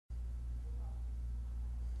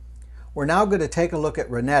We're now going to take a look at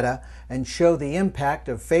Renetta and show the impact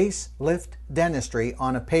of facelift dentistry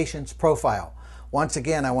on a patient's profile. Once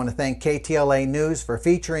again, I want to thank KTLA News for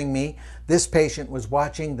featuring me. This patient was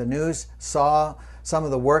watching the news, saw some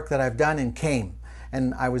of the work that I've done, and came.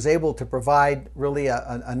 And I was able to provide really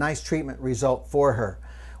a nice treatment result for her.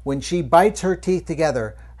 When she bites her teeth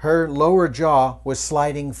together, her lower jaw was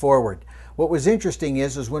sliding forward. What was interesting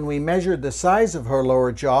is when we measured the size of her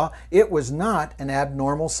lower jaw, it was not an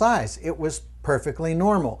abnormal size. It was perfectly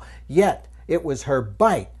normal. Yet, it was her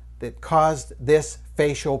bite that caused this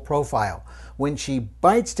facial profile. When she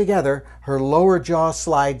bites together, her lower jaw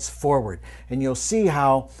slides forward. And you'll see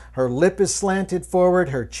how her lip is slanted forward,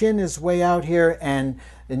 her chin is way out here, and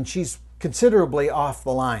she's considerably off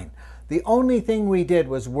the line. The only thing we did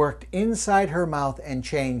was worked inside her mouth and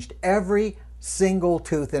changed every single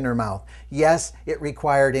tooth in her mouth. Yes, it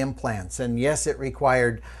required implants, and yes, it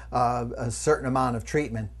required a certain amount of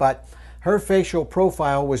treatment, but her facial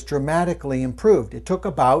profile was dramatically improved. It took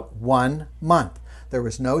about 1 month. There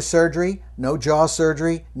was no surgery, no jaw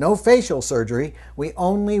surgery, no facial surgery. We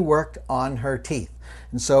only worked on her teeth.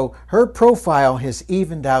 And so her profile has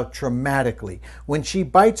evened out dramatically. When she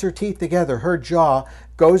bites her teeth together, her jaw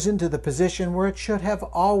goes into the position where it should have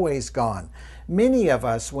always gone. Many of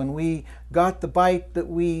us, when we got the bite that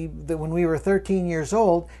when we were 13 years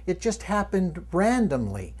old, it just happened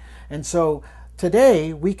randomly. And so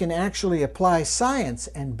today, we can actually apply science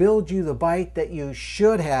and build you the bite that you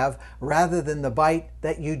should have rather than the bite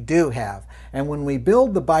that you do have. And when we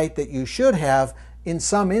build the bite that you should have, in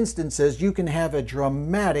some instances, you can have a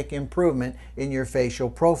dramatic improvement in your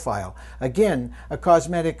facial profile. Again, a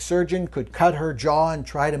cosmetic surgeon could cut her jaw and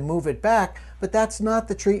try to move it back, but that's not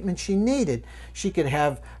the treatment she needed. She could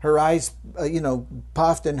have her eyes,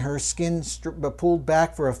 puffed and her skin pulled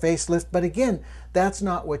back for a facelift, but again, that's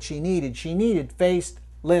not what she needed. She needed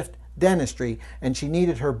facelift dentistry, and she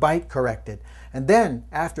needed her bite corrected. And then,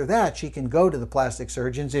 after that, she can go to the plastic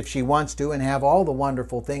surgeons if she wants to and have all the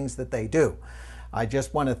wonderful things that they do. I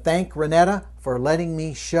just want to thank Renetta for letting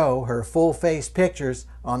me show her full face pictures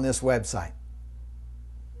on this website.